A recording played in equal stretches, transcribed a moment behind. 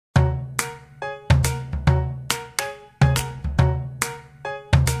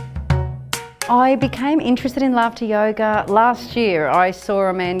I became interested in laughter yoga last year. I saw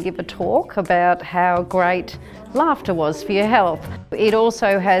a man give a talk about how great laughter was for your health. It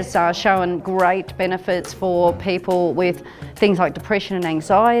also has shown great benefits for people with things like depression and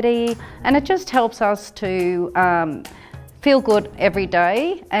anxiety, and it just helps us to feel good every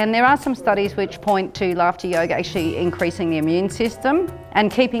day. And there are some studies which point to laughter yoga actually increasing the immune system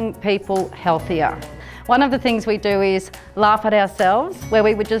and keeping people healthier. One of the things we do is laugh at ourselves, where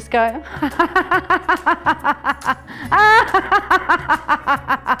we would just go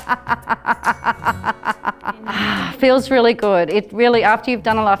feels really good. It really, after you've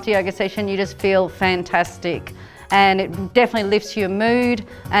done a laughter yoga session, you just feel fantastic. And it definitely lifts your mood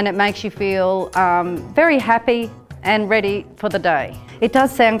and it makes you feel very happy and ready for the day. It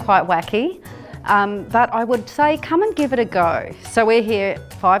does sound quite wacky, but I would say come and give it a go. So we're here at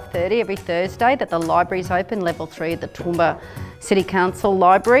 5:30 every Thursday that the library's open, level 3 at the Toowoomba City Council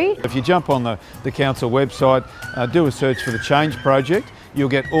Library. If you jump on the council website, do a search for the Change Project, you'll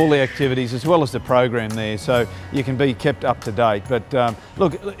get all the activities as well as the program there, so you can be kept up to date. But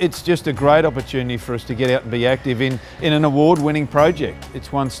look, it's just a great opportunity for us to get out and be active in an award-winning project.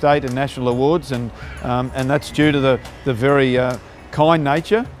 It's won state and national awards, and that's due to the very kind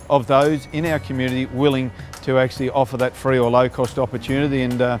nature of those in our community willing to actually offer that free or low-cost opportunity.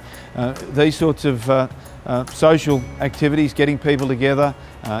 And these sorts of social activities, getting people together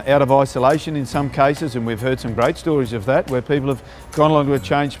out of isolation in some cases, and we've heard some great stories of that, where people have gone along to a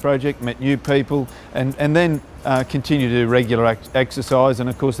change project, met new people, and then continue to do regular exercise, and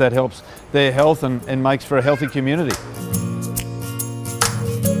of course that helps their health and makes for a healthy community.